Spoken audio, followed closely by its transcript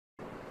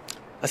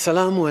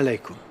Assalamu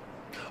alaikum.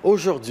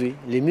 Aujourd'hui,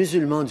 les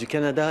musulmans du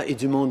Canada et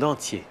du monde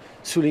entier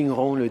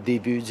souligneront le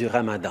début du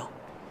ramadan.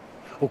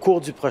 Au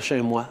cours du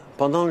prochain mois,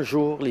 pendant le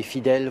jour, les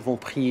fidèles vont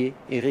prier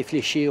et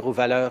réfléchir aux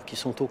valeurs qui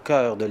sont au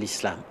cœur de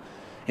l'islam.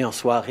 Et en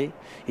soirée,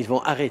 ils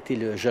vont arrêter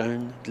le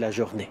jeûne de la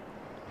journée.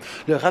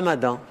 Le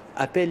ramadan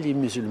appelle les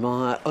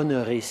musulmans à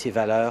honorer ces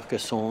valeurs que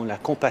sont la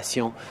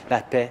compassion,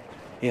 la paix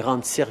et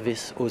rendre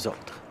service aux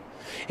autres.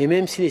 Et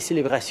même si les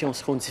célébrations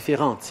seront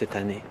différentes cette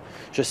année,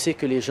 je sais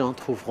que les gens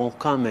trouveront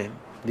quand même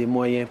des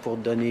moyens pour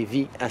donner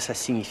vie à sa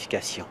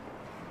signification.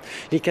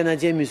 Les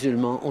Canadiens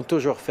musulmans ont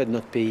toujours fait de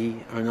notre pays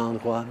un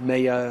endroit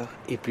meilleur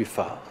et plus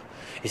fort.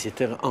 Et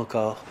c'était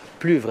encore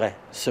plus vrai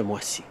ce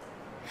mois-ci.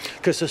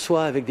 Que ce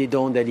soit avec des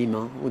dons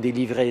d'aliments ou des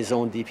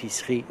livraisons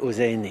d'épicerie aux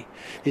aînés,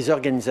 les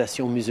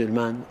organisations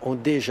musulmanes ont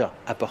déjà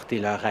apporté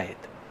leur aide.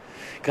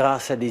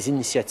 Grâce à des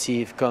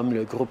initiatives comme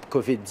le groupe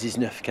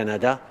COVID-19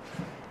 Canada,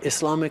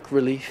 Islamic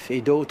Relief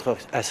et d'autres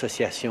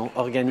associations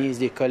organisent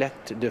des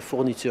collectes de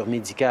fournitures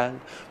médicales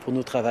pour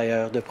nos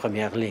travailleurs de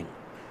première ligne.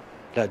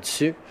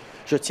 Là-dessus,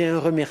 je tiens à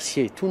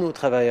remercier tous nos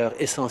travailleurs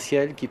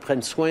essentiels qui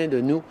prennent soin de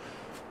nous,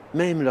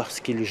 même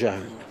lorsqu'ils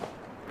jeûnent.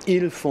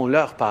 Ils font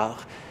leur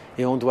part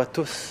et on doit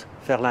tous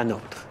faire la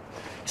nôtre.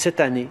 Cette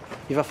année,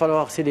 il va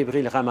falloir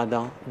célébrer le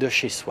ramadan de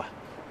chez soi.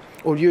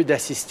 Au lieu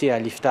d'assister à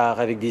l'iftar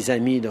avec des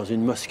amis dans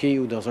une mosquée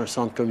ou dans un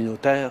centre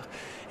communautaire,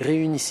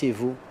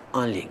 réunissez-vous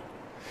en ligne.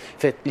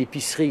 Faites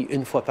l'épicerie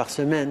une fois par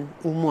semaine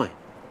ou moins.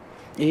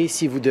 Et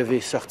si vous devez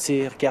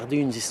sortir, gardez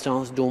une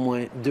distance d'au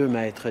moins 2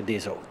 mètres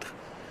des autres.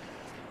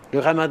 Le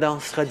ramadan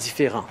sera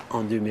différent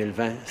en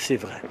 2020, c'est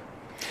vrai.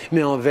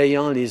 Mais en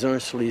veillant les uns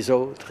sur les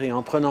autres et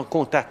en prenant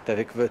contact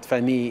avec votre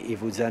famille et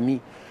vos amis,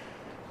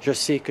 je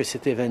sais que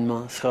cet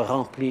événement sera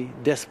rempli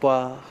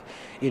d'espoir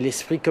et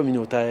l'esprit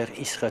communautaire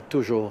y sera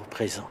toujours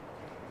présent.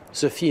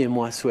 Sophie et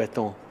moi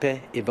souhaitons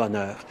paix et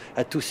bonheur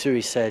à tous ceux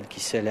et celles qui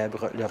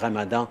célèbrent le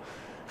ramadan.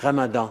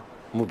 Ramadan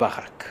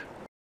Mubarak.